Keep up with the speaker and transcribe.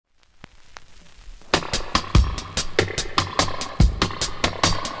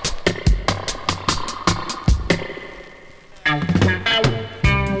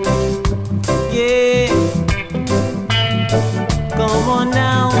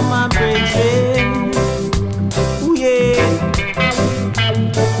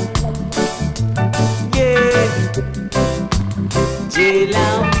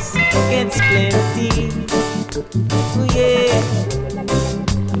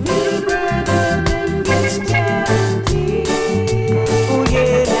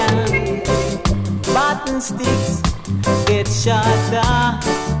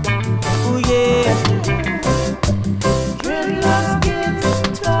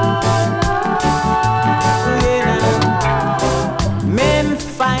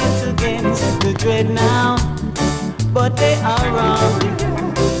dread now, but they are wrong.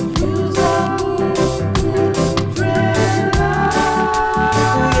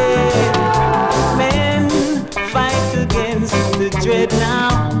 Yeah, men fight against the dread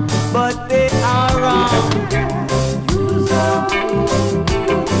now, but they are wrong.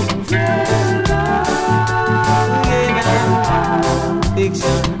 Yeah,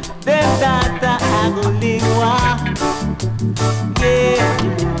 fiction, them data agolingwa. Yeah.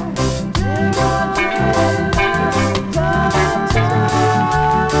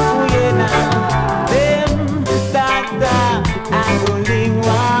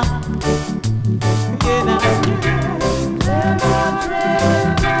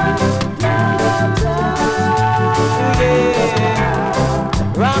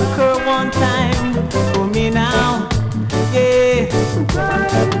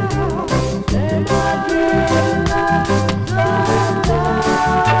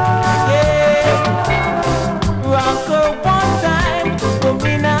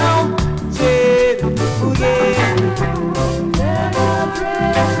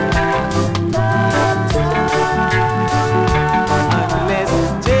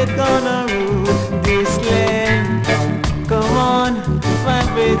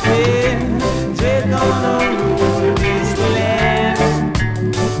 Dread gonna rule this land.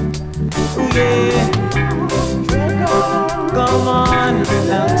 Ooh yeah, come on,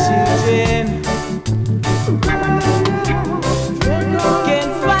 now children,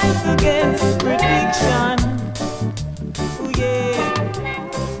 can't fight against prediction. Ooh yeah,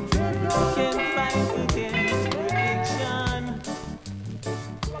 can't fight against prediction.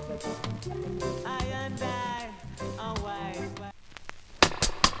 I and I are wise.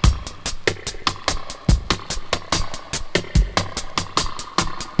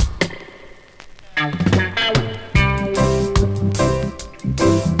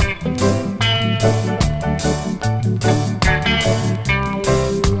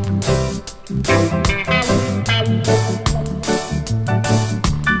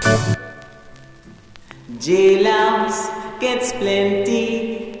 Jailhouse gets plenty.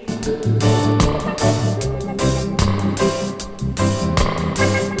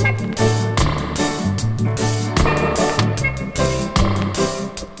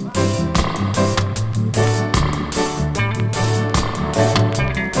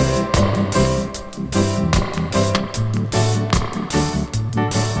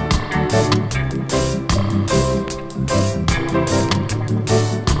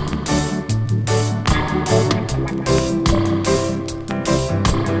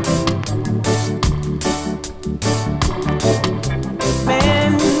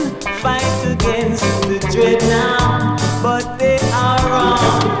 The dread now, but they are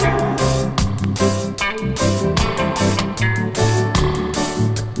wrong.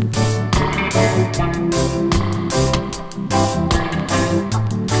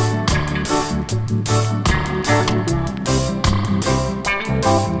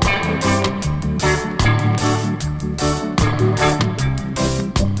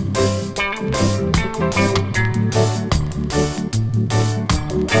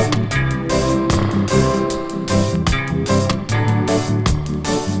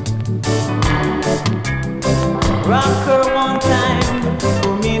 Rock